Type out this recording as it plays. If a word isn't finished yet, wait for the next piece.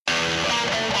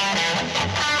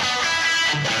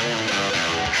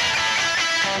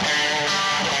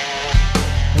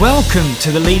Welcome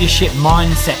to the Leadership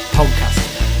Mindset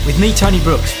Podcast with me, Tony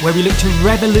Brooks, where we look to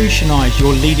revolutionise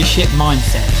your leadership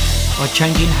mindset by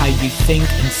changing how you think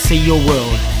and see your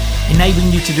world,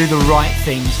 enabling you to do the right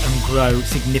things and grow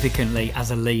significantly as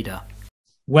a leader.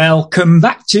 Welcome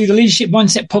back to the Leadership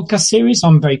Mindset Podcast series.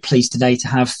 I'm very pleased today to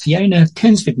have Fiona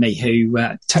Kearns with me, who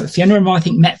Fiona and I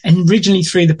think met originally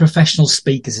through the Professional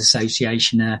Speakers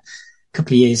Association a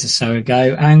couple of years or so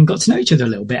ago and got to know each other a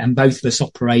little bit, and both of us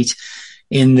operate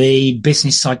in the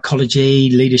business psychology,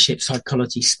 leadership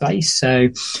psychology space. So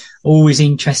always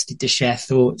interested to share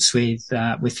thoughts with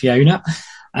Fiona.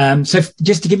 So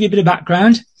just to give you a bit of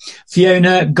background,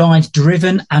 Fiona guides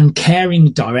driven and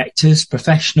caring directors,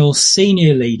 professionals,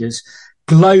 senior leaders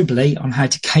globally on how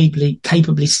to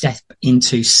capably step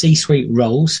into C-suite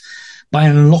roles by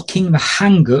unlocking the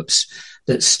hang-ups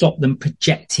that stop them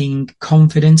projecting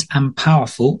confident and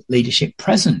powerful leadership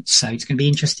presence. So it's going to be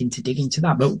interesting to dig into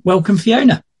that. But welcome,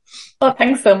 Fiona. Well,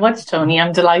 thanks so much, Tony.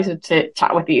 I'm delighted to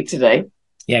chat with you today.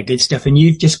 Yeah, good stuff. And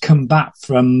you've just come back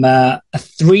from a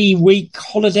 3-week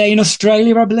holiday in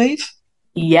Australia, I believe.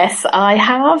 Yes, I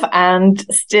have, and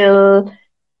still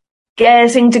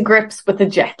getting to grips with the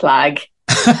jet lag.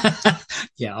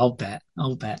 Yeah, I'll bet.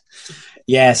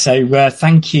 Yeah, so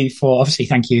thank you for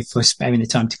sparing the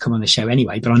time to come on the show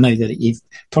anyway, but I know that you've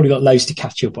probably got loads to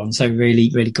catch up on, so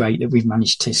really, really great that we've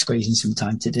managed to squeeze in some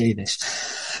time to do this.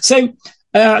 So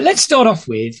let's start off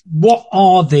with, what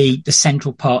are the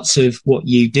central parts of what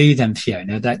you do then,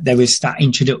 Fiona? That there was that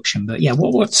introduction, but yeah,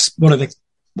 what are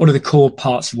the core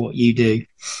parts of what you do?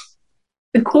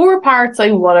 The core parts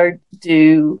I want to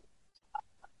do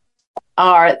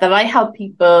are that I help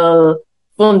people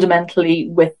fundamentally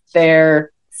with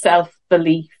their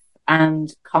self-belief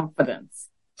and confidence.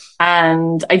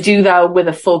 And I do that with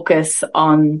a focus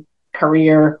on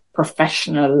career,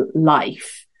 professional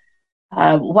life.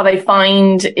 What I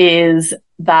find is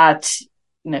that,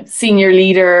 senior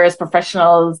leaders,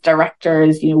 professionals,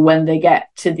 directors, when they get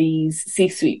to these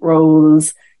C-suite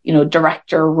roles,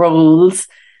 director roles,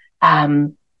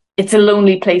 it's a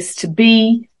lonely place to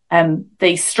be.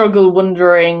 They struggle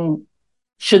wondering,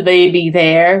 should they be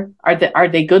there? Are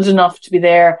they good enough to be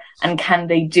there? And can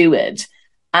they do it?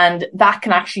 And that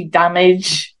can actually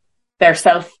damage their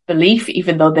self-belief,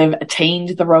 even though they've attained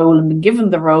the role and been given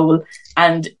the role.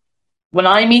 And when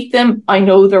I meet them, I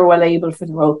know they're well able for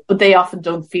the role, but they often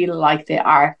don't feel like they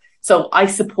are. So I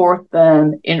support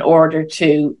them in order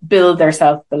to build their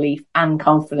self-belief and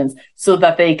confidence so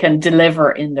that they can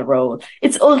deliver in the role.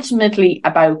 It's ultimately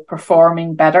about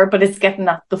performing better, but it's getting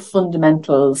at the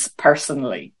fundamentals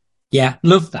personally. Yeah,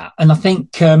 love that. And I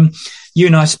think you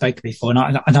and I spoke before,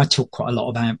 and I talk quite a lot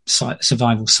about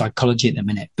survival psychology at the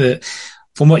minute. But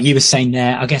from what you were saying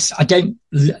there, I guess I don't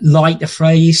like the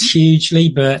phrase hugely,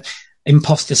 but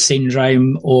imposter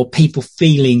syndrome, or people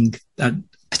feeling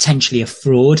potentially a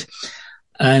fraud.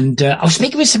 And I was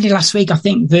speaking with somebody last week. I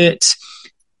think that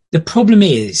the problem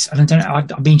is, and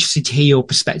I'd be interested to hear your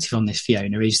perspective on this,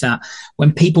 Fiona, is that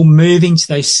when people move into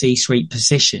those C-suite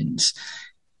positions,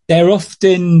 they're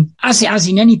often, as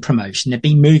in any promotion, they're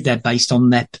being moved there based on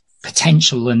their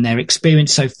potential and their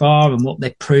experience so far and what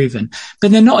they've proven,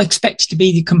 but they're not expected to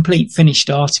be the complete finished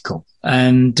article.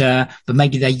 And but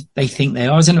maybe they think they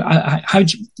are.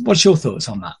 What's your thoughts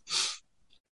on that?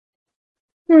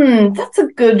 That's a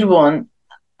good one.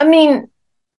 I mean,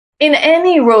 in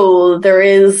any role,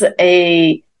 there's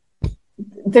a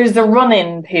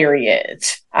run-in period,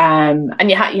 and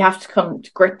you have to come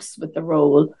to grips with the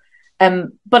role.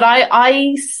 But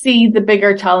I see the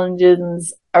bigger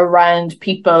challenges around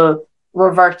people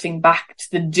reverting back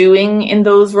to the doing in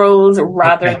those roles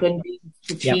rather than being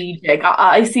strategic. Yep.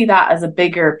 I see that as a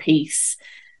bigger piece,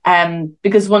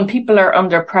 because when people are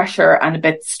under pressure and a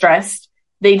bit stressed,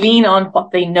 they lean on what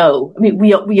they know. I mean,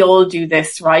 we all do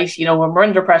this, right? When we're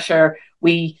under pressure,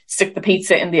 we stick the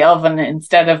pizza in the oven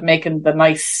instead of making the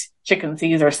nice chicken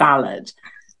Caesar salad.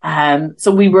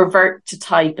 So we revert to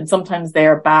type, and sometimes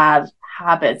they're bad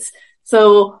habits.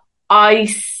 So I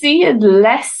see it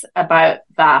less about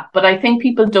that, but I think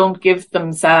people don't give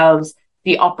themselves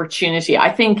the opportunity.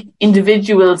 I think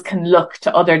individuals can look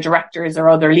to other directors or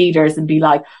other leaders and be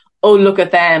like, oh, look at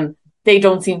them. They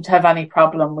don't seem to have any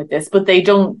problem with this, but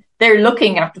they're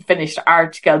looking at the finished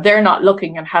article. They're not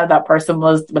looking at how that person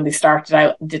was when they started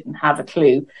out and didn't have a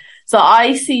clue. So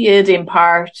I see it in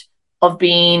part of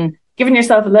giving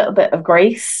yourself a little bit of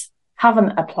grace,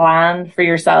 having a plan for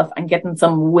yourself and getting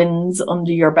some wins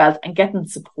under your belt and getting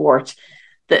support.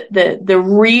 The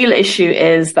real issue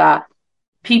is that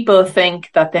people think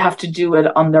that they have to do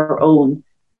it on their own,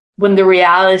 when the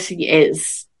reality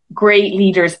is great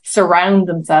leaders surround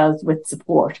themselves with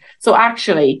support. So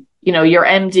actually, you know, your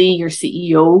MD, your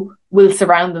CEO will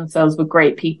surround themselves with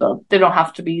great people. They don't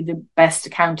have to be the best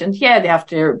accountant. Yeah, they have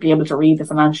to be able to read the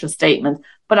financial statement,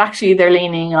 but actually they're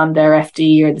leaning on their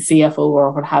FD or the CFO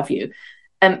or what have you.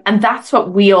 And that's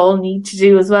what we all need to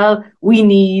do as well. We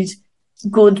need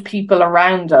good people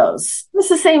around us. It's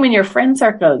the same in your friend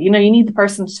circle. You know, you need the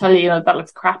person to tell you, you know, that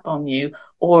looks crap on you,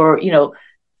 or, you know,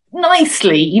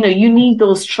 nicely, you know, you need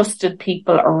those trusted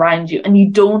people around you, and you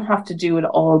don't have to do it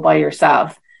all by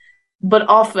yourself. But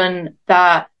often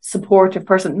that supportive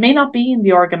person may not be in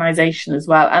the organization as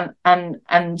well.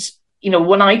 And, you know,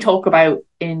 when I talk about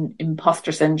in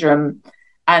imposter syndrome,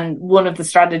 and one of the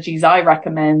strategies I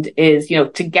recommend is, you know,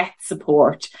 to get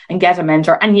support and get a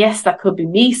mentor. And yes, that could be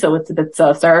me. So it's a bit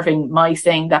self-serving, my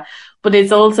saying that, but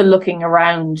it's also looking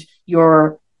around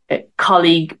your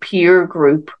colleague peer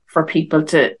group for people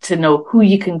to know who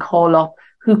you can call up,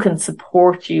 who can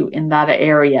support you in that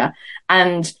area.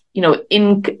 And, you know,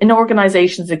 in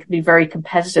organizations, it can be very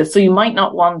competitive. So you might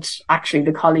not want actually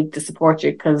the colleague to support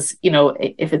you because, you know,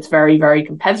 if it's very, very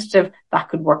competitive, that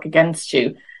could work against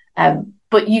you.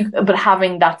 But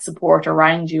having that support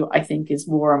around you, I think, is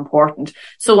more important.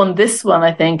 So on this one,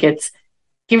 I think it's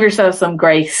give yourself some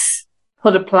grace,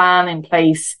 put a plan in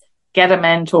place, get a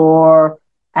mentor,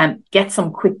 and get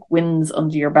some quick wins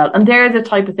under your belt. And they're the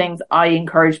type of things I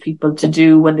encourage people to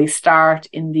do when they start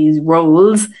in these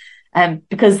roles,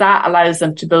 because that allows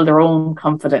them to build their own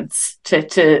confidence,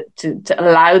 to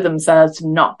allow themselves to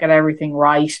not get everything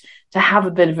right, to have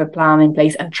a bit of a plan in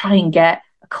place and try and get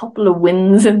a couple of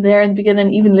wins in there in the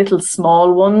beginning, even little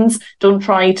small ones. Don't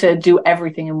try to do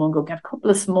everything in one go. Get a couple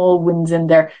of small wins in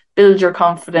there, build your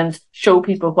confidence, show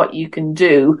people what you can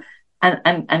do,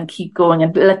 and keep going,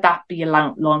 and let that be a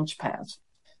launch pad.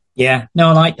 Yeah, no,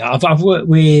 I like that. I've worked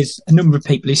with a number of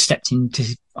people who stepped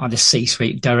into either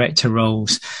C-suite director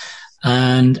roles.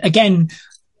 And again,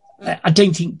 I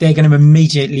don't think they're going to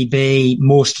immediately be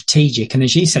more strategic. And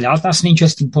as you said, that's an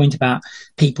interesting point about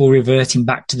people reverting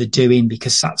back to the doing,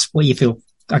 because that's where you feel,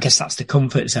 I guess that's the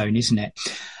comfort zone, isn't it?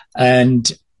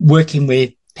 And working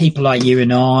with people like you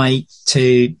and I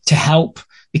to help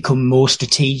become more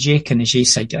strategic. And as you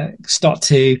say, start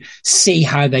to see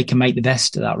how they can make the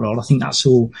best of that role. I think that's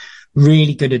all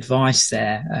really good advice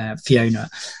there, Fiona.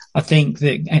 I think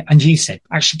that, and you said,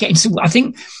 actually I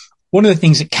think one of the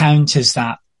things that counters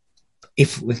that,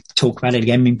 if we talk about it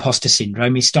again, imposter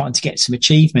syndrome, is starting to get some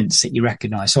achievements that you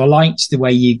recognise. So I liked the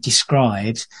way you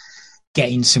described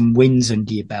getting some wins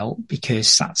under your belt,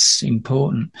 because that's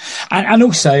important. And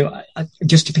also,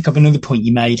 just to pick up another point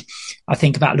you made, I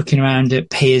think about looking around at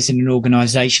peers in an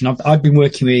organisation. I've been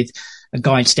working with a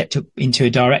guy who stepped up into a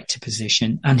director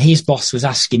position, and his boss was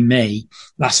asking me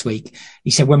last week,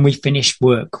 he said, when we finish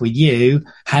work with you,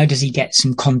 how does he get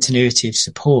some continuity of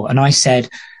support? And I said,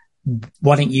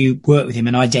 why don't you work with him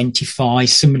and identify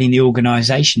somebody in the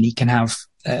organisation he can have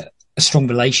a strong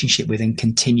relationship with and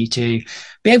continue to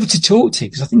be able to talk to?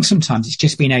 Because I think sometimes it's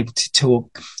just being able to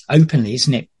talk openly,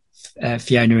 isn't it,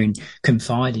 Fiona, and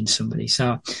confide in somebody.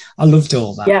 So I loved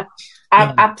all that. Yeah,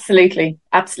 absolutely.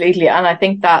 Absolutely. And I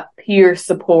think that peer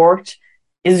support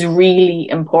is really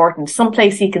important.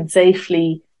 Someplace you can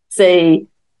safely say,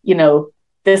 you know,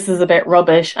 this is a bit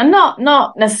rubbish, and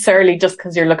not necessarily just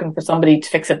because you're looking for somebody to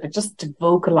fix it, but just to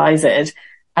vocalize it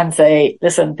and say,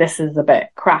 listen, this is a bit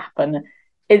crap. And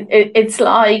it's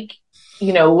like,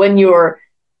 you know, when you're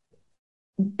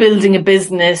building a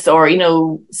business, or, you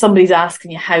know, somebody's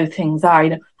asking you how things are, you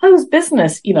know, how's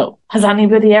business? You know, has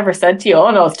anybody ever said to you,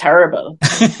 oh no, it's terrible?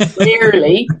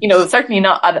 Rarely, you know, certainly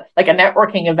not at like a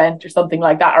networking event or something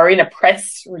like that, or in a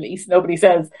press release. Nobody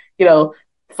says, you know,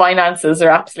 finances are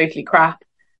absolutely crap.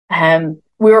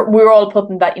 We're all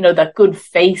putting that, you know, that good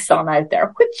face on out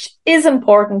there, which is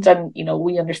important. And, you know,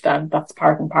 we understand that's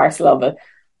part and parcel of it,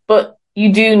 but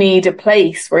you do need a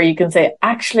place where you can say,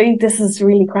 actually, this is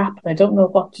really crap and I don't know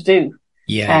what to do.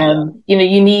 Yeah. You know,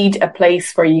 you need a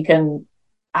place where you can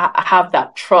have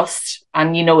that trust,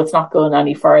 and, you know, it's not going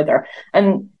any further.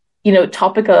 And, you know,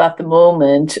 topical at the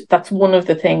moment, that's one of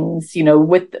the things, you know,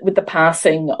 with the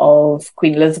passing of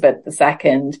Queen Elizabeth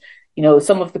II, you know,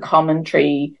 some of the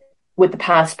commentary with the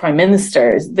past prime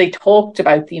ministers, they talked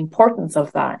about the importance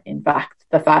of that. In fact,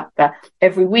 the fact that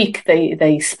every week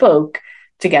they spoke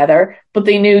together, but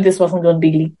they knew this wasn't going to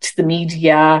be leaked to the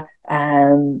media.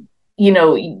 You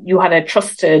know, you had a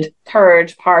trusted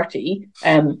third party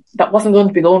that wasn't going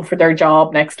to be going for their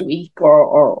job next week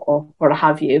or what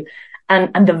have you.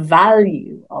 And the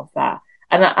value of that.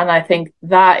 And I think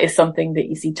that is something that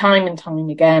you see time and time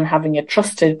again. Having a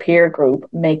trusted peer group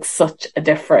makes such a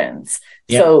difference.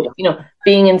 Yeah. So,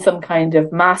 being in some kind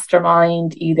of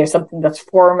mastermind, either something that's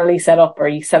formally set up or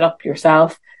you set up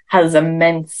yourself, has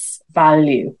immense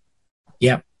value.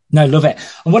 Yeah. No, love it.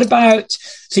 And what about,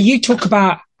 so you talk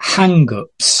about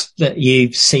hang-ups that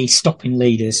you see stopping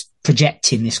leaders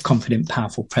projecting this confident,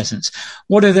 powerful presence.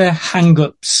 What are the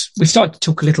hang-ups? We've started to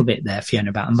talk a little bit there,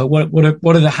 Fiona, about them, but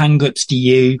what are the hang-ups do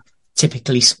you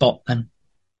typically spot then?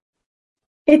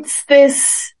 It's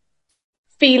this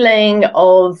feeling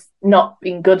of not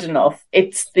being good enough.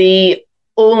 It's the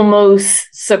almost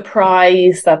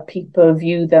surprise that people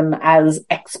view them as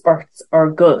experts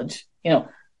or good.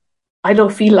 I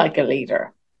don't feel like a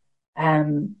leader.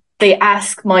 They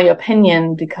ask my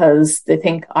opinion because they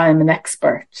think I'm an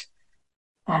expert,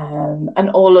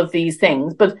 and all of these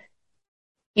things. But,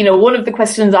 one of the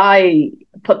questions I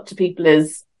put to people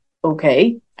is,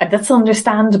 okay, and that's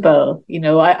understandable.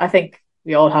 I think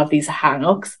we all have these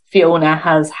hang-ups. Fiona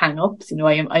has hang-ups.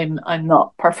 I'm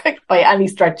not perfect by any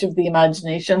stretch of the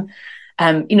imagination.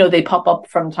 They pop up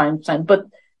from time to time, but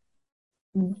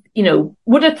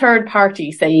would a third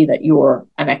party say that you're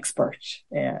an expert?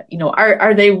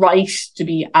 Are they right to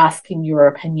be asking your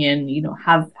opinion?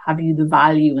 Have you the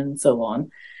value and so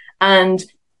on? And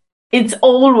it's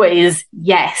always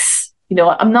yes.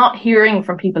 I'm not hearing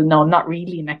from people, no, I'm not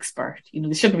really an expert.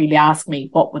 They shouldn't really ask me,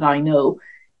 what would I know?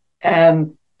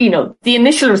 The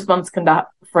initial response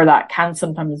for that can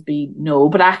sometimes be no,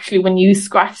 but actually when you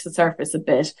scratch the surface a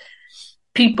bit,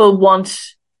 people want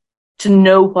to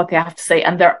know what they have to say,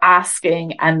 and they're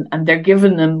asking and they're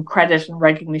giving them credit and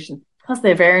recognition because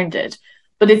they've earned it.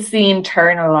 But it's the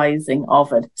internalizing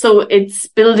of it. So it's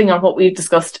building on what we've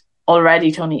discussed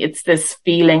already, Tony. It's this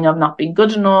feeling of not being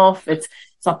good enough. It's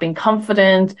not being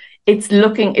confident. It's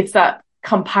that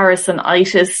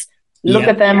comparison-itis. Look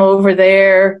at them over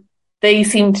there. They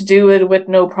seem to do it with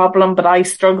no problem, but I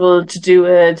struggle to do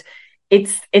it.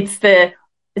 It's the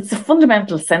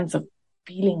fundamental sense of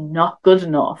feeling not good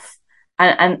enough.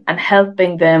 And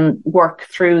helping them work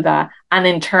through that and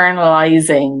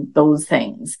internalizing those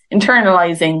things,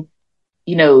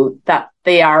 that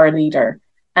they are a leader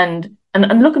and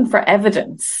looking for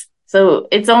evidence. So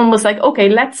it's almost like, okay,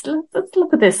 let's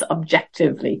look at this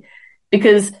objectively,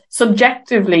 because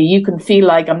subjectively you can feel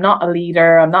like I'm not a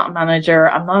leader, I'm not a manager,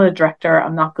 I'm not a director,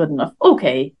 I'm not good enough.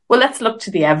 Okay, well, let's look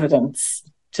to the evidence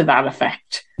to that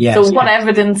effect. Yes. So what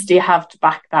evidence do you have to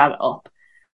back that up?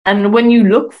 And when you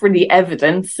look for the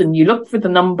evidence and you look for the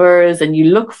numbers and you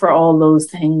look for all those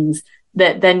things,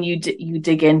 then you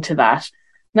dig into that.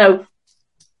 Now,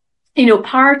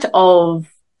 part of,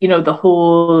 the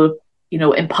whole,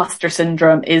 imposter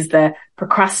syndrome is the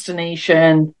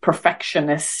procrastination,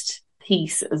 perfectionist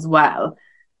piece as well.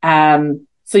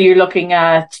 So you're looking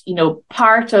at,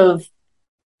 part of,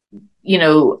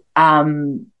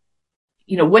 when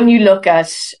you look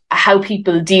at how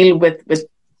people deal with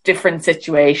different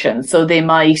situations. So they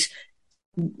might,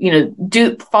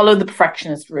 follow the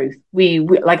perfectionist route.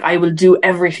 I will do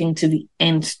everything to the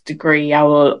nth degree. I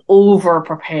will over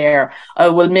prepare. I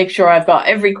will make sure I've got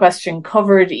every question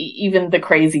covered, even the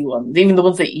crazy ones, even the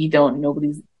ones that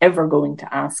nobody's ever going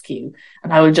to ask you.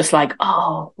 And I will just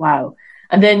oh, wow.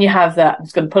 And then you have that, I'm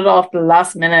just going to put it off to the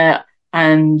last minute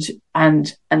and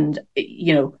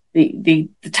the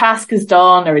task is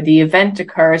done or the event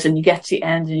occurs and you get to the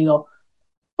end and you go,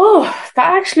 oh,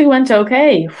 that actually went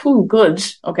okay. Whew, good.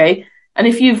 Okay. And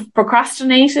if you've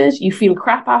procrastinated, you feel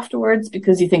crap afterwards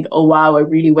because you think, oh, wow, I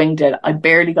really winged it. I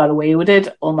barely got away with it.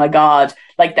 Oh, my God.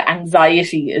 The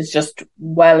anxiety is just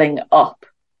welling up.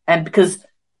 And because,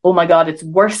 oh, my God, it's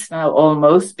worse now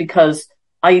almost because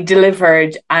I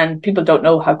delivered and people don't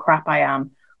know how crap I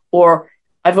am. Or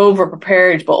I've over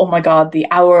prepared, but oh, my God, the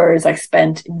hours I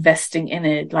spent investing in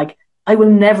it, I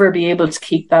will never be able to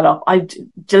keep that up. I've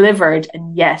delivered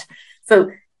and yet.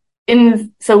 So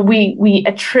we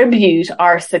attribute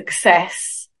our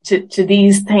success to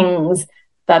these things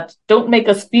that don't make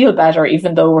us feel better,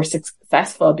 even though we're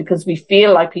successful, because we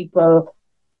feel like we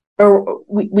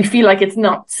feel like it's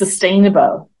not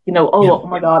sustainable. Oh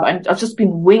my God, I've just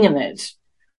been winging it.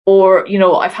 Or,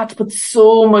 I've had to put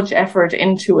so much effort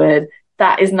into it.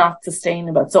 That is not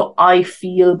sustainable. So I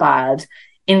feel bad,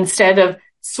 instead of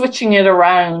switching it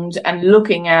around and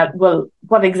looking at, well,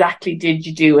 what exactly did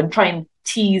you do, and try and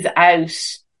tease out,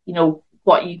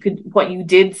 what you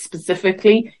did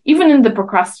specifically. Even in the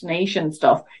procrastination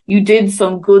stuff, you did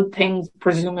some good things,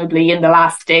 presumably in the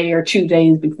last day or 2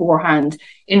 days beforehand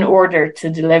in order to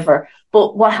deliver.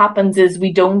 But what happens is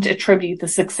we don't attribute the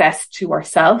success to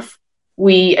ourselves.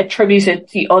 We attribute it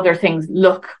to other things.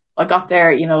 Look, I got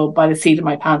there, you know, by the seat of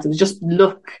my pants. It was just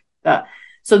luck that.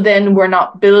 So then we're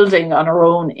not building on our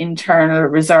own internal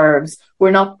reserves.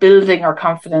 We're not building our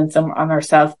confidence on our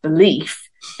self-belief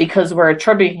because we're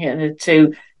attributing it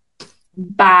to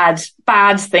bad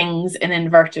things in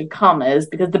inverted commas,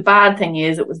 because the bad thing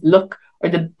is it was luck, or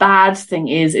the bad thing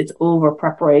is it's over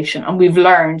preparation. And we've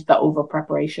learned that over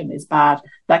preparation is bad,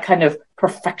 that kind of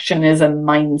perfectionism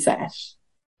mindset.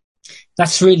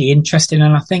 That's really interesting.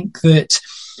 And I think that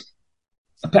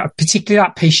particularly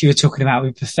that piece you were talking about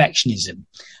with perfectionism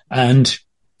and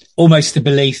almost the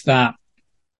belief that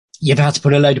you've had to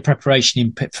put a load of preparation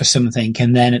in for something,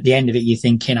 and then at the end of it, you're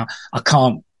thinking, I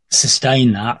can't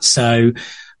sustain that. So,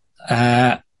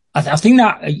 I think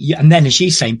that, and then as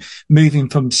you say, moving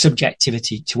from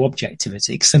subjectivity to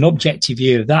objectivity, because an objective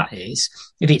view of that is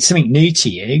if it's something new to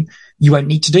you, you won't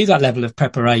need to do that level of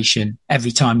preparation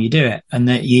every time you do it, and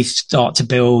that you start to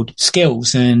build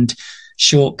skills and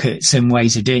shortcuts and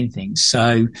ways of doing things.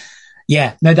 So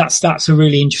yeah, no, that's a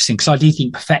really interesting, because I do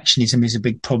think perfectionism is a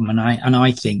big problem. And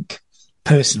I think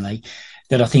personally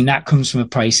that I think that comes from a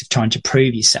place of trying to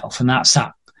prove yourself. And that's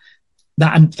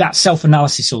that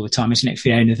self-analysis all the time, isn't it,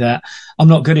 Fiona, that I'm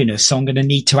not good enough, so I'm going to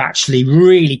need to actually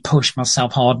really push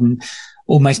myself hard and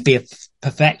almost be a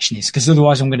perfectionist, because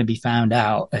otherwise I'm going to be found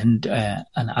out, and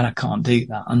I can't do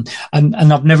that. And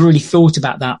I've never really thought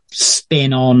about that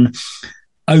spin on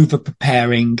over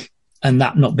preparing and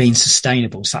that not being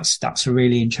sustainable. So that's a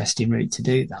really interesting route to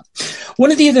do that.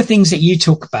 One of the other things that you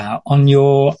talk about on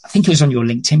your, I think it was on your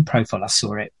LinkedIn profile, I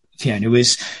saw it, Fiona,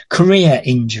 was career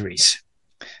injuries.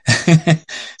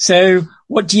 So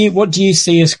what do you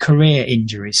see as career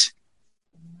injuries?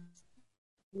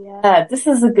 Yeah, this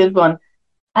is a good one.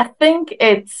 I think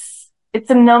it's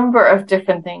a number of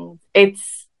different things.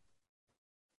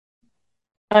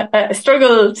 I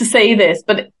struggle to say this,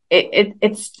 but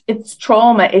it's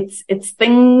trauma. It's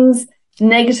things,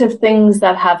 negative things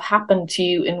that have happened to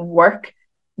you in work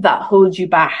that hold you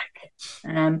back.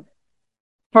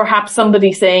 Perhaps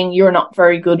somebody saying you're not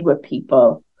very good with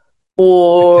people,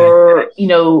 or, okay, you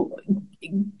know,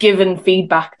 given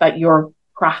feedback that you're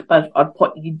crap at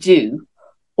what you do,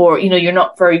 or, you know, you're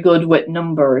not very good with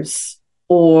numbers,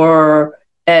 or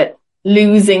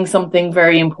losing something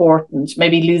very important,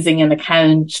 maybe losing an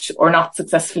account or not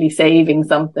successfully saving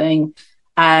something.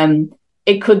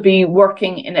 It could be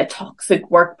working in a toxic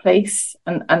workplace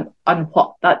and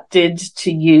what that did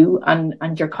to you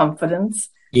and your confidence.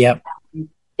 Yeah.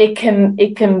 It can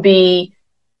be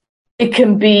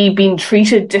being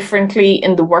treated differently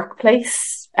in the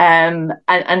workplace, and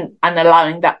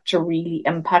allowing that to really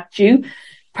impact you.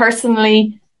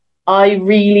 Personally, I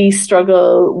really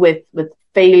struggle with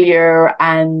failure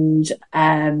and,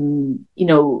 you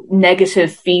know,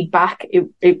 negative feedback.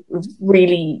 It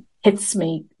really hits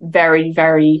me very,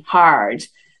 very hard.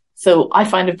 So I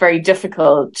find it very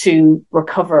difficult to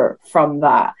recover from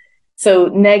that. So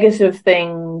negative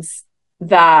things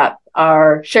that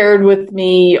are shared with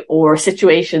me or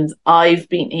situations I've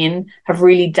been in have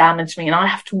really damaged me, and I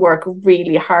have to work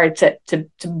really hard to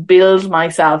build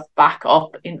myself back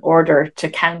up in order to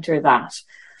counter that.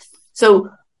 So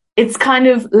it's kind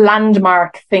of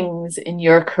landmark things in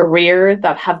your career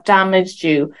that have damaged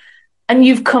you and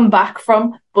you've come back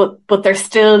from, but they're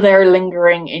still there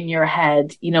lingering in your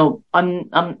head. You know, I'm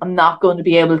not going to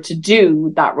be able to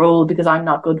do that role because I'm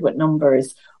not good with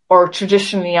numbers, or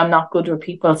traditionally I'm not good with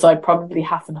people, so I probably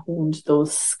haven't honed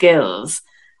those skills.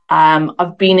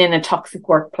 I've been in a toxic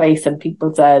workplace and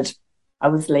people said I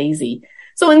was lazy.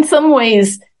 So in some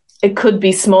ways it could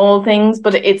be small things,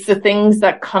 but it's the things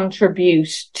that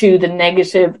contribute to the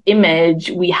negative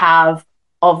image we have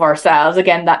of ourselves.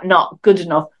 Again, that not good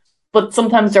enough, but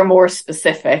sometimes they're more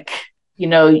specific. You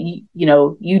know,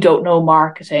 you don't know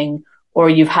marketing, or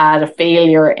you've had a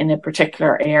failure in a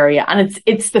particular area, and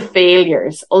it's the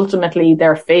failures. Ultimately,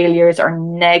 their failures are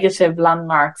negative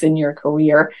landmarks in your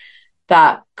career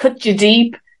that cut you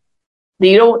deep.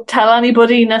 You don't tell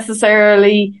anybody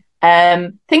necessarily,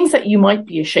 things that you might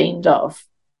be ashamed of.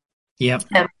 Yep.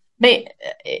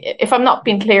 If I'm not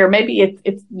being clear, maybe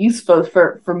it's useful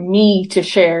for me to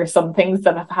share some things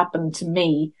that have happened to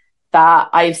me that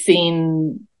I've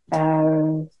seen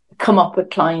come up with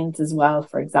clients as well,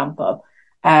 for example.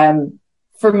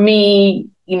 For me,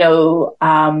 what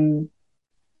I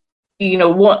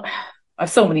have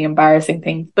so many embarrassing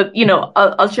things, but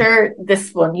I'll share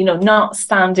this one. Not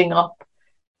standing up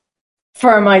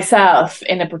for myself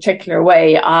in a particular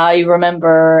way. I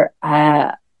remember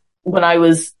when I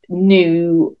was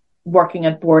new working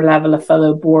at board level, a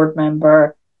fellow board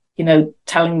member,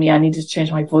 telling me I needed to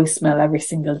change my voicemail every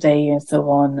single day and so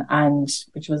on, and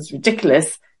which was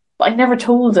ridiculous. but I never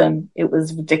told him it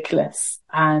was ridiculous.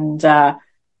 And I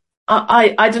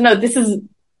don't know, this doesn't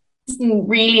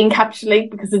really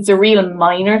encapsulate because it's a real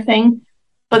minor thing.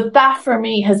 But that for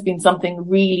me has been something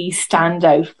really stand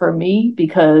out for me,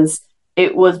 because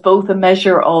it was both a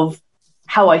measure of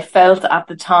how I felt at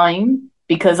the time,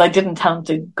 because I didn't tell him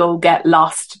to go get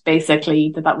lost,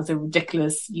 basically, that was a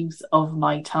ridiculous use of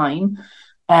my time.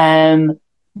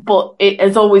 But it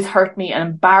has always hurt me and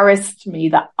embarrassed me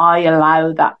that I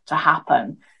allow that to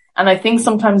happen. And I think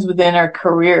sometimes within our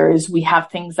careers, we have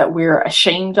things that we're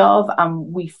ashamed of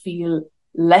and we feel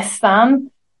less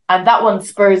than. And that one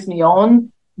spurs me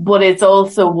on, but it's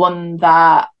also one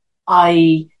that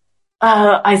I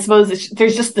suppose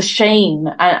there's just the shame,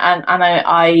 and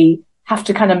I have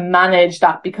to kind of manage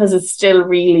that, because it's still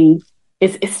really,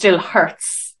 it still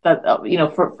hurts, that,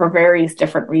 for various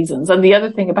different reasons. And the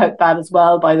other thing about that as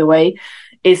well, by the way,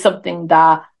 is something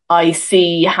that I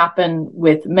see happen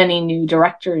with many new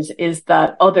directors, is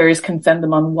that others can send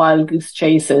them on wild goose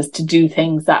chases to do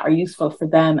things that are useful for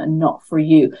them and not for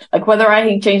you. Like whether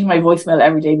I change my voicemail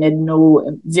every day made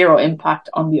zero impact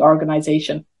on the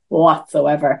organization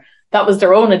whatsoever. That was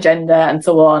their own agenda and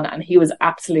so on. And he was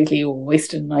absolutely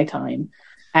wasting my time.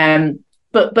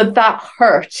 But that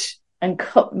hurt and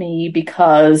cut me,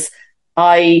 because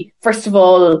I, first of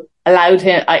all, allowed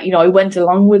him, I went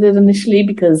along with it initially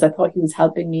because I thought he was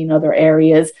helping me in other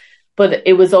areas, but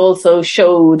it was also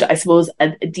showed, I suppose, a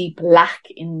deep lack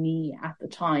in me at the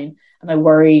time. And I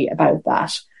worry about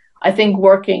that. I think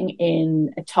working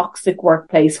in a toxic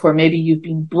workplace where maybe you've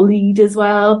been bullied as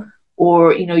well,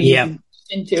 or, you've been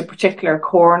into a particular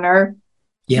corner,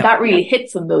 that really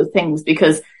hits on those things,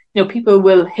 because, people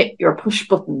will hit your push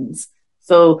buttons.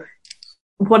 So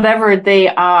whatever they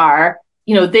are,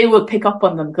 they will pick up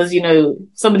on them, because,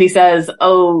 somebody says,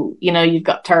 oh, you've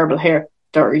got terrible hair.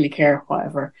 Don't really care,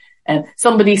 whatever. And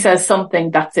somebody says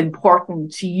something that's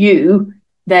important to you,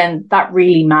 then that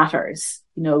really matters.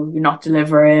 You're not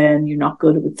delivering, you're not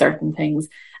good with certain things.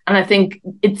 And I think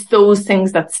it's those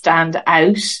things that stand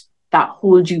out that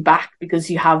hold you back, because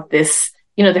you have this,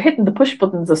 they're hitting the push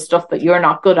buttons of stuff that you're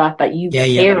not good at, that you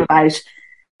care about.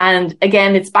 And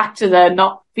again, it's back to the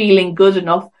not feeling good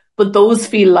enough, but those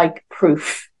feel like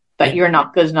proof that you're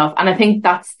not good enough. And I think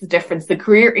that's the difference. The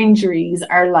career injuries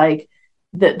are like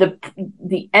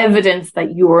the evidence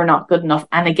that you're not good enough.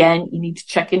 And again, you need to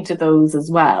check into those as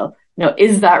well.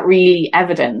 Is that really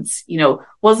evidence?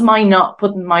 Was my not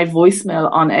putting my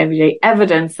voicemail on every day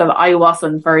evidence that I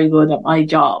wasn't very good at my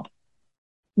job?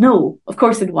 No, of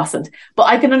course it wasn't. But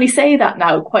I can only say that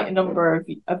now, quite a number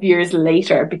of years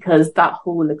later, because that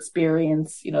whole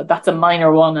experience, that's a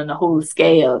minor one on a whole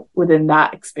scale within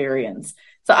that experience.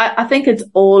 So I think it's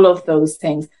all of those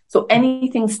things. So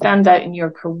anything stand out in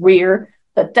your career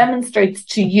that demonstrates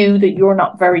to you that you're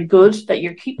not very good, that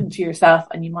you're keeping to yourself,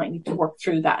 and you might need to work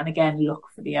through that. And again, look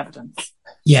for the evidence.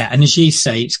 Yeah. And as you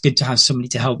say, it's good to have somebody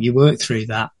to help you work through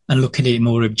that and look at it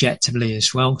more objectively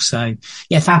as well. So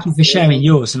yeah, thank you for sharing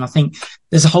yours. And I think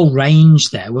there's a whole range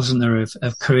there, wasn't there,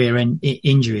 of career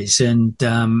injuries, and,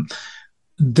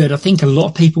 that I think a lot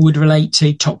of people would relate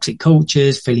to: toxic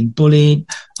cultures, feeling bullied.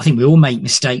 I think we all make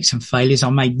mistakes and failures.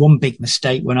 I made one big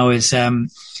mistake when I was,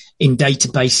 in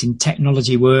database and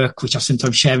technology work, which I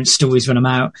sometimes share in stories when I'm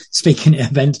out speaking at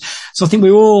events. So I think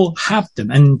we all have them,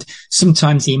 and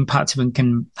sometimes the impact of them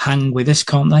can hang with us,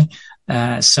 can't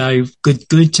they? So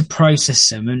good to process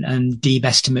them and do your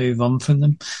best to move on from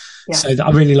them. Yeah. So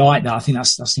I really like that. I think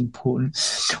that's important.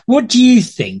 What do you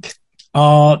think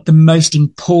are the most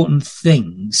important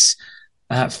things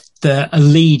that a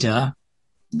leader,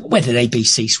 whether they be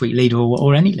C-suite leader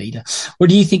or any leader, what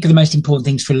do you think are the most important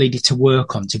things for a leader to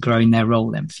work on to grow in their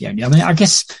role then, Fiona? I mean, I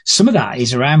guess some of that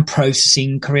is around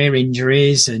processing career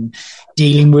injuries and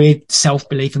dealing with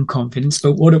self-belief and confidence.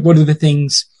 But what are the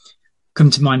things come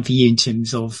to mind for you in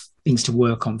terms of things to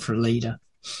work on for a leader?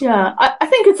 Yeah, I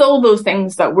think it's all those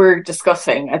things that we're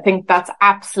discussing. I think that's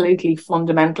absolutely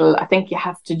fundamental. I think you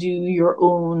have to do your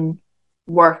own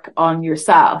work on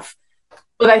yourself.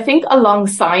 But I think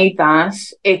alongside that,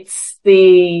 it's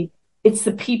the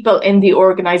people in the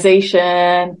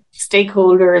organization,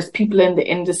 stakeholders, people in the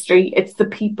industry. It's the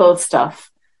people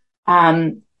stuff.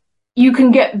 You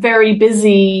can get very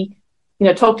busy.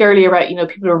 Talked earlier about,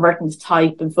 people reverting to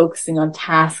type and focusing on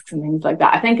tasks and things like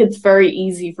that. I think it's very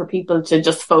easy for people to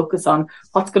just focus on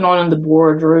what's going on in the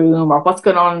boardroom or what's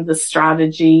going on in the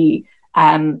strategy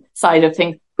side of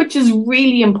things, which is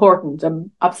really important. I'm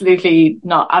absolutely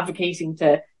not advocating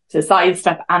to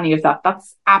sidestep any of that.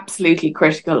 That's absolutely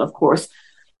critical, of course.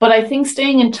 But I think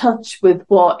staying in touch with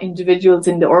what individuals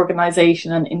in the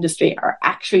organization and industry are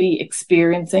actually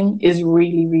experiencing is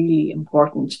really, really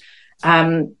important.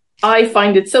 I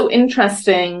find it so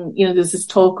interesting. There's this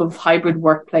talk of hybrid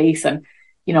workplace and,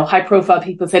 high profile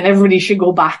people saying everybody should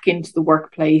go back into the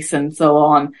workplace and so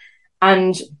on.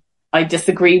 And I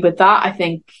disagree with that. I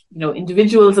think,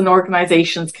 individuals and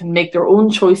organizations can make their own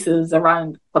choices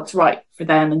around what's right for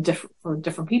them, and for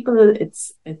different people,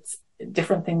 it's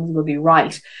different things will be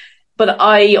right. But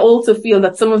I also feel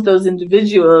that some of those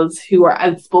individuals who are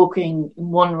outspoken in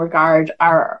one regard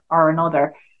or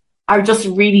another are just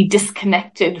really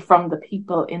disconnected from the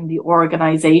people in the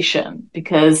organization,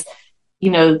 because,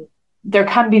 there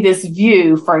can be this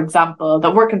view, for example,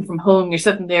 that working from home, you're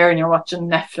sitting there and you're watching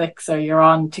Netflix or you're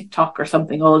on TikTok or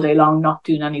something all day long, not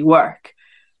doing any work.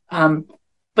 But,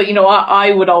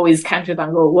 I would always counter that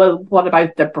and go, well, what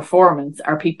about their performance?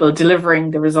 Are people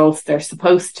delivering the results they're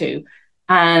supposed to?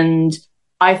 And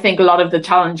I think a lot of the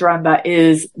challenge around that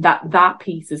is that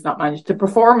piece is not managed. The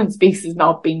performance piece is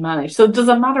not being managed. So it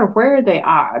doesn't matter where they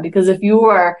are, because if you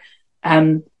are,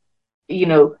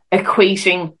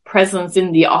 equating presence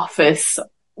in the office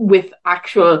with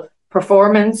actual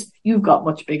performance, you've got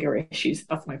much bigger issues.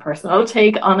 That's my personal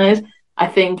take on it. I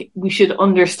think we should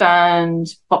understand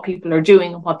what people are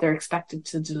doing and what they're expected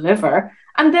to deliver.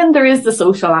 And then there is the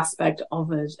social aspect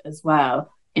of it as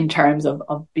well, in terms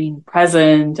of being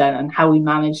present and how we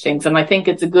manage things. And I think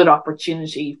it's a good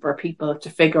opportunity for people to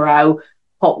figure out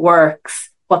what works,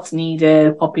 what's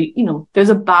needed, there's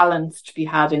a balance to be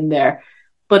had in there.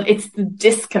 But it's the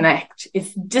disconnect.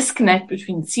 It's the disconnect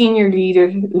between senior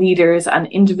leaders and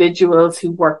individuals who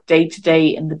work day to day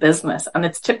in the business. And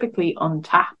it's typically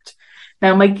untapped.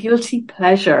 Now, my guilty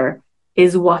pleasure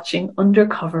is watching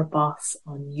Undercover Boss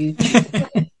on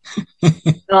YouTube.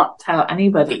 Not tell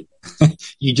anybody.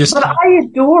 But I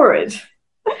adore it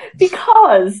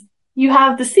because you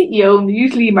have the CEO, and they're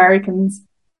usually Americans,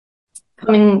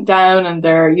 coming down, and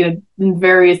they're, in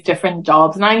various different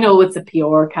jobs. And I know it's a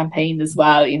PR campaign as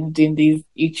well, doing these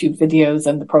YouTube videos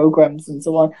and the programs and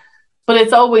so on. But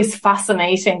it's always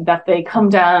fascinating that they come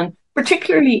down,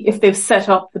 particularly if they've set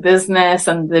up the business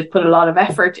and they've put a lot of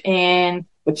effort in,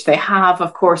 which they have,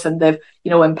 of course, and they've,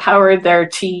 empowered their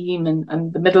team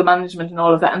and the middle management and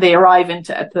all of that. And they arrive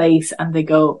into a place and they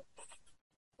go,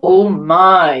 oh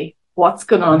my, what's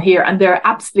going on here? And they're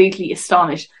absolutely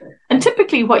astonished. And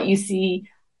typically what you see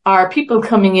are people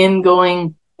coming in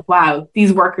going, wow,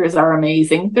 these workers are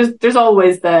amazing. There's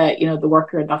always the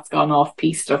worker that's gone off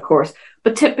piste, of course.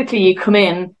 But typically you come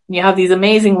in and you have these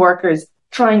amazing workers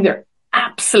trying their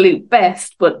absolute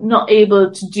best, but not able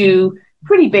to do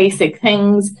pretty basic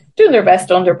things, doing their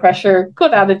best under pressure,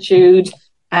 good attitude.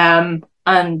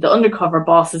 And the undercover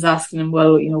boss is asking them,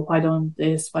 well, why don't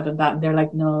this, why don't that? And they're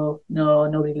like, no,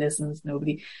 nobody listens,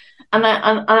 nobody. And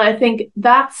I think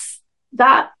that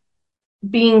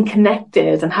being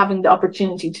connected and having the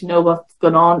opportunity to know what's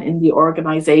going on in the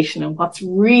organization and what's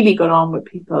really going on with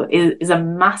people is a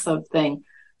massive thing.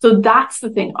 So that's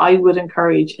the thing I would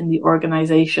encourage in the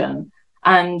organization.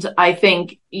 And I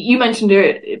think you mentioned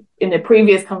it in a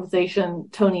previous conversation,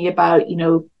 Tony, about,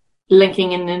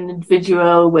 linking in an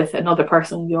individual with another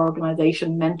person in the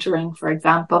organization, mentoring, for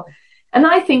example. And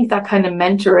I think that kind of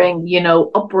mentoring,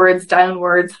 upwards,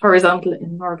 downwards, horizontal in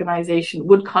an organization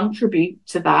would contribute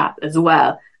to that as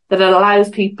well. That it allows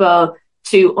people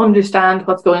to understand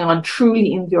what's going on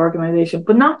truly in the organization,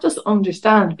 but not just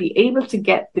understand, be able to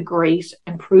get the great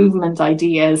improvement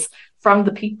ideas from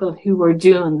the people who are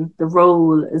doing the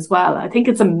role as well. I think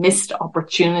it's a missed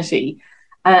opportunity.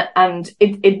 And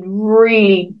it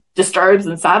really disturbs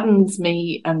and saddens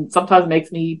me, and sometimes makes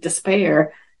me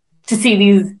despair to see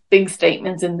these big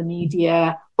statements in the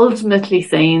media ultimately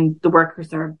saying the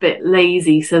workers are a bit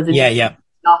lazy, so they in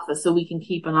the office so we can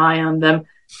keep an eye on them.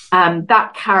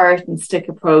 That carrot and stick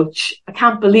approach, I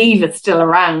can't believe it's still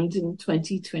around in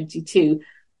 2022,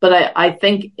 but I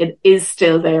think it is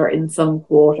still there in some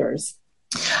quarters.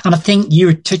 And I think you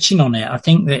were touching on it. I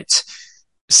think that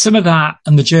some of that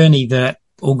and the journey that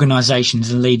organizations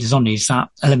and leaders on is that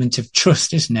element of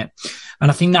trust, isn't it?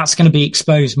 And I think that's going to be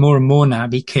exposed more and more now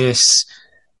because,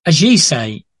 as you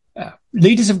say,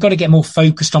 leaders have got to get more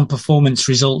focused on performance,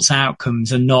 results,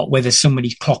 outcomes, and not whether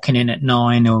somebody's clocking in at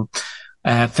 9 or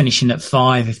finishing at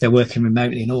 5 if they're working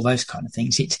remotely and all those kind of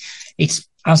things. It's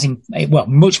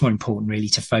much more important really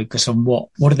to focus on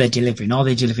what are they delivering? Are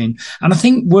they delivering? And I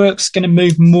think work's going to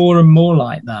move more and more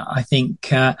like that. I think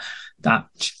that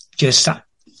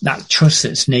trust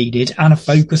that's needed and a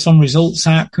focus on results,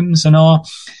 outcomes, and are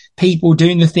people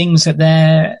doing the things that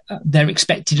they're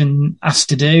expected and asked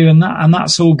to do, and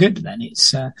that's all good. Then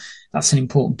that's an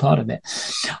important part of it.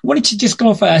 I wanted to just go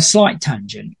off a slight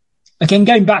tangent again,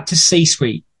 going back to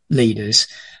C-suite leaders.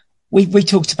 We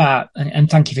talked about, and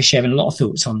thank you for sharing a lot of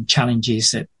thoughts on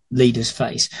challenges that leaders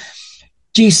face.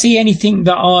 Do you see any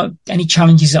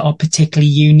challenges that are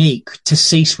particularly unique to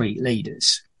C-suite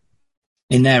leaders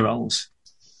in their roles?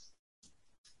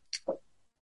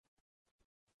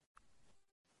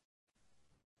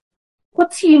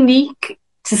 What's unique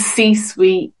to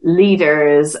C-suite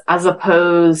leaders as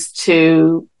opposed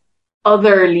to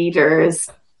other leaders,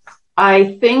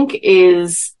 I think,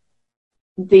 is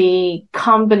the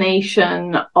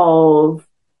combination of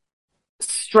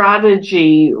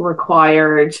strategy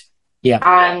required. Yeah.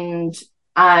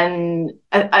 And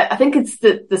I think it's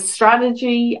the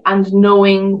strategy and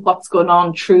knowing what's going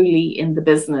on truly in the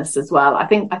business as well. I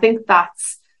think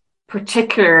that's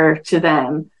particular to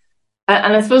them.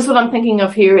 And I suppose what I'm thinking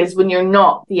of here is when you're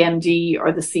not the MD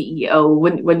or the CEO,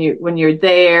 when you're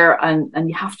there and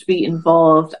you have to be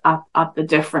involved at the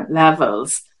different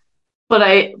levels. But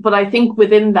I think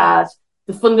within that,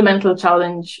 the fundamental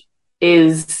challenge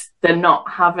is the not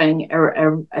having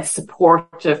a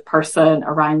supportive person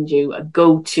around you, a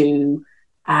go-to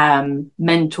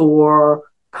mentor,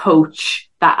 coach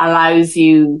that allows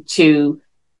you to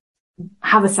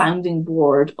have a sounding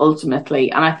board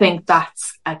ultimately. And I think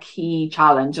that's a key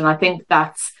challenge. And I think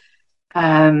that's,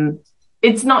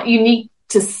 it's not unique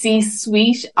to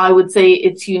C-suite. I would say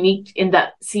it's unique in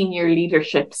that senior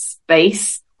leadership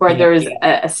space where there's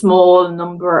a small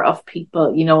number of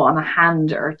people, on a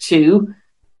hand or two,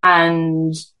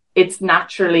 and it's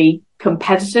naturally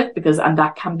competitive and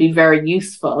that can be very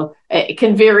useful. It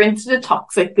can veer into the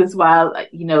toxic as well.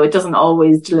 It doesn't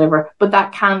always deliver, but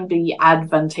that can be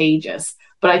advantageous.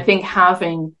 But I think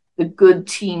having the good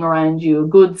team around you, a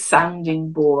good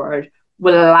sounding board,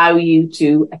 will allow you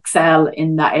to excel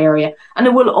in that area. And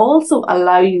it will also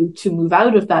allow you to move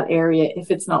out of that area if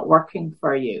it's not working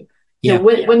for you. Yeah.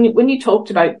 When you talked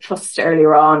about trust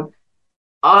earlier on,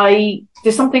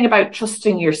 there's something about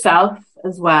trusting yourself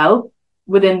as well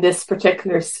within this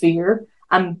particular sphere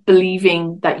and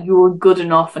believing that you're good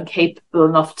enough and capable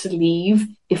enough to leave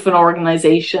if an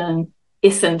organization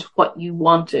isn't what you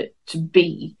want it to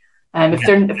be. If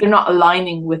they're not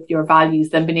aligning with your values,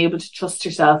 then being able to trust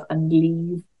yourself and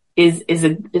leave is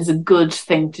a good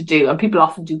thing to do. And people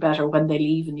often do better when they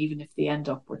leave, and even if they end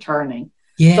up returning.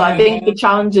 Yeah. So I think the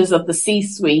challenges of the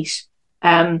C-suite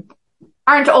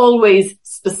aren't always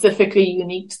specifically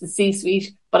unique to the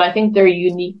C-suite, but I think they're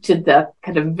unique to the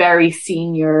kind of very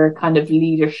senior kind of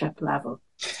leadership level.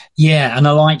 Yeah, and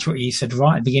I liked what you said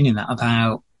right at the beginning that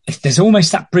about if there's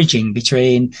almost that bridging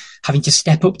between having to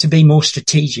step up to be more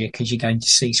strategic as you go into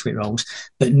C-suite roles,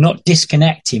 but not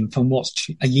disconnecting from what's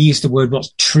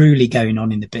truly going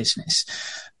on in the business,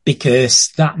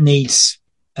 because that needs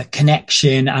a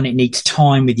connection and it needs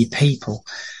time with your people,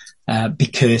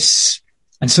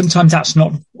 and sometimes that's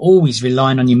not always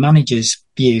relying on your manager's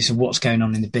views of what's going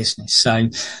on in the business. So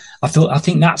I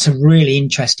think that's a really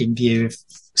interesting view of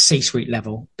C-suite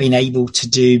level, being able to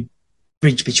do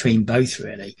bridge between both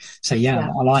really. So yeah.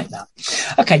 I like that.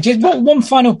 Okay. Just one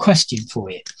final question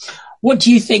for you. What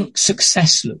do you think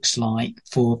success looks like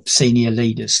for senior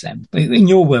leaders then in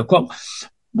your work?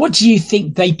 What do you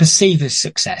think they perceive as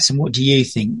success, and what do you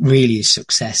think really is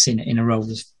success in a role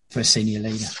for a senior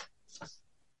leader?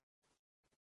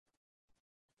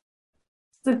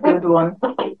 It's a good one.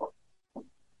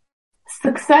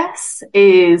 Success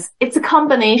it's a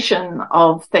combination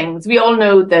of things. We all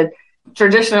know that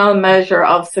traditional measure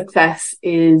of success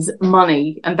is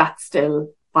money, and that's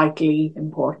still vitally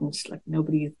important. Like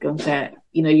nobody's going to,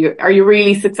 are you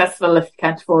really successful if you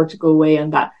can't afford to go away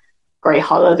on that great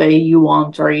holiday you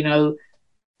want, or,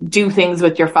 do things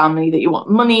with your family that you want?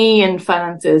 Money and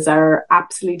finances are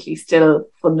absolutely still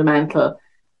fundamental,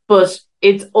 but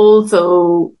it's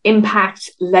also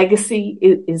impact. Legacy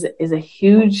is a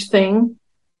huge thing.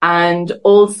 And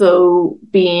also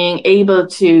being able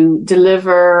to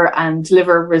deliver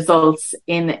results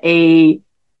in a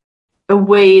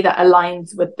way that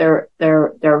aligns with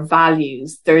their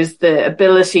values. There's the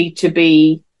ability to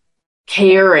be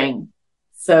caring.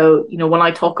 So, when I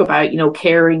talk about,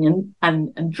 caring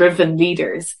and driven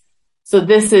leaders. So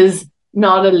this is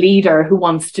not a leader who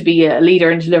wants to be a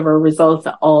leader and deliver results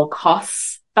at all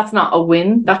costs. That's not a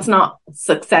win. That's not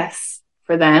success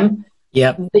for them.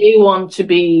 Yeah, they want to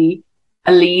be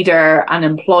a leader, an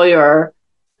employer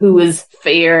who is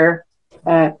fair,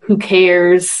 who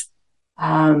cares,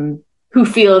 who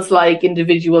feels like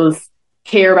individuals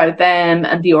care about them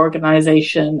and the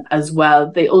organization as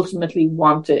well. They ultimately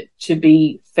want it to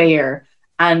be fair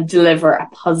and deliver a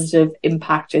positive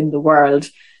impact in the world.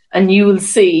 And you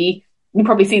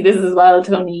probably see this as well,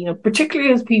 Tony,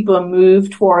 particularly as people move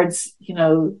towards,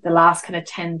 the last kind of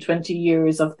 10, 20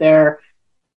 years of their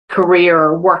career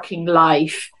or working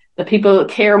life, that people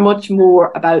care much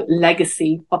more about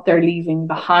legacy, what they're leaving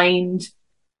behind,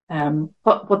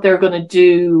 what they're going to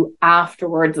do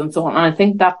afterwards and so on. And I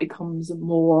think that becomes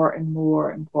more and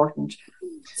more important.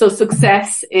 So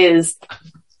success is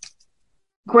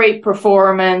great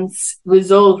performance,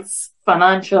 results,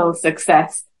 financial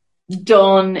success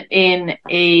done in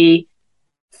a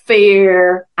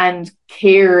fair and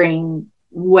caring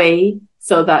way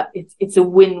so that it's a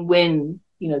win-win.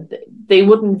 They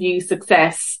wouldn't view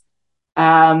success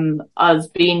as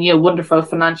being, wonderful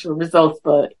financial results,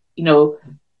 but,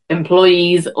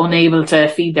 employees unable to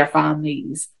feed their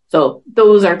families. So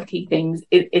those are the key things.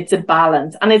 It's a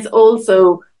balance. And it's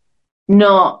also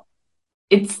not,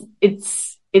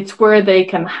 it's where they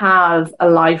can have a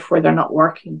life where they're not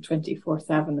working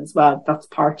 24/7 as well. That's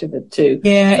part of it too.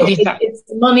 Yeah, so it's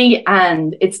money,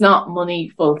 and it's not money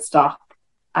full stop.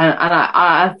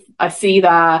 And I see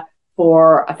that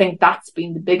I think that's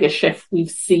been the biggest shift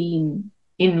we've seen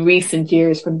in recent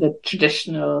years from the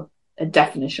traditional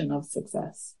definition of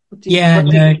success.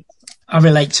 I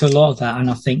relate to a lot of that. And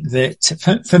I think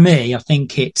that for me, I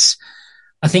think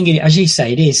as you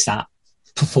say, it is that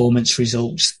performance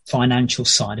results, financial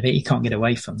side of it. You can't get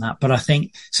away from that. But I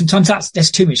think sometimes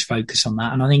there's too much focus on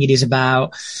that. And I think it is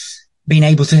about being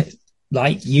able to,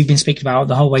 like you've been speaking about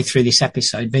the whole way through this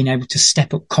episode, being able to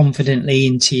step up confidently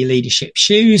into your leadership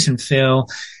shoes and feel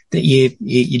that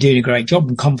you're doing a great job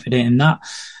and confident in that.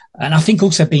 And I think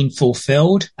also being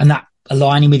fulfilled, and that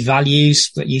aligning with values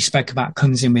that you spoke about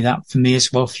comes in with that for me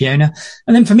as well, Fiona.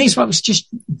 And then for me as well, it's just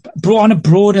brought on a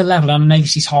broader level. I know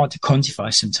this is hard to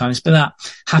quantify sometimes, but that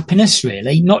happiness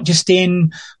really, not just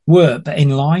in work, but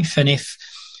in life. And if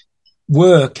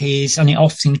work is, and it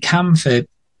often can for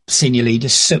senior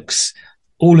leaders, sucks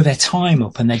all of their time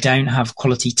up and they don't have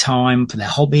quality time for their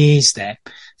hobbies, their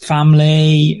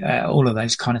family, all of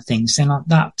those kind of things, then like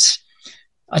that,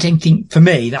 I don't think, for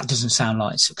me, that doesn't sound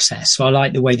like success. So I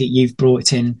like the way that you've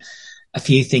brought in a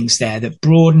few things there that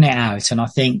broaden it out. And I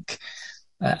think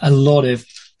a lot of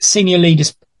senior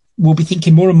leaders will be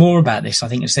thinking more and more about this, I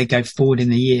think, as they go forward in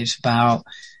the years, about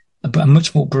a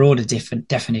much more broader different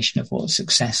definition of what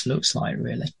success looks like,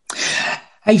 really.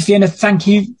 Hey, Fiona, thank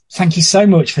you so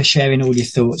much for sharing all your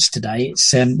thoughts today.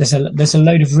 It's there's a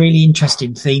load of really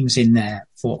interesting themes in there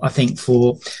for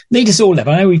leaders at all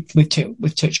levels. I know we've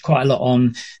touched quite a lot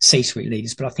on C-suite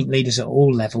leaders, but I think leaders at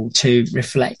all levels to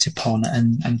reflect upon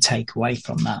and take away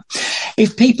from that.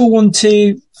 If people want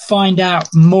to find out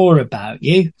more about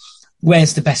you,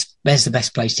 where's the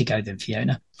best place to go then,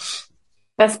 Fiona?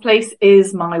 Best place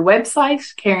is my website,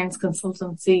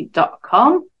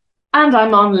 cairnsconsultancy.com. And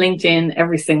I'm on LinkedIn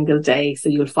every single day, so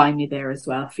you'll find me there as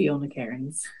well, Fiona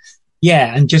Cairns.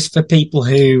 Yeah, and just for people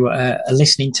who are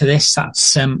listening to this,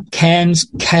 that's Cairns,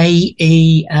 Kearns.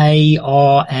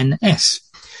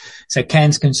 So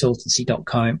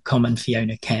cairnsconsultancy.com and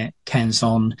Fiona Cairns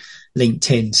on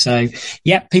LinkedIn. So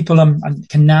yeah, people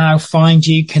can now find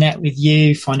you, connect with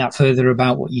you, find out further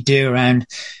about what you do around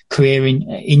career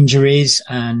injuries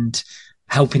and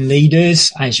helping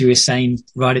leaders, as you were saying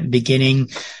right at the beginning,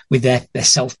 with their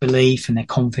self-belief and their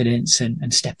confidence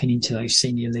and stepping into those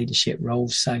senior leadership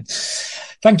roles. So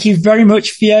thank you very much,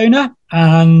 Fiona.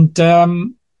 And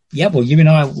well, you and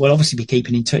I will obviously be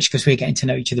keeping in touch because we're getting to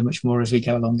know each other much more as we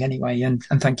go along anyway. And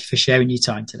thank you for sharing your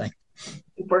time today.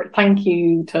 Thank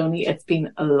you, Tony. It's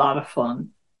been a lot of fun.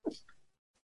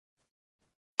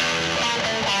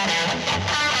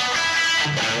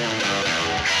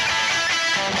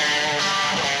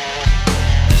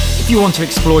 If you want to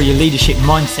explore your leadership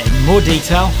mindset in more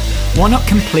detail, why not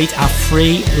complete our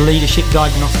free leadership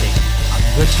diagnostic at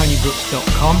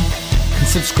theTonyBrooks.com and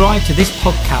subscribe to this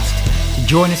podcast to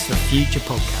join us for future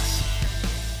podcasts.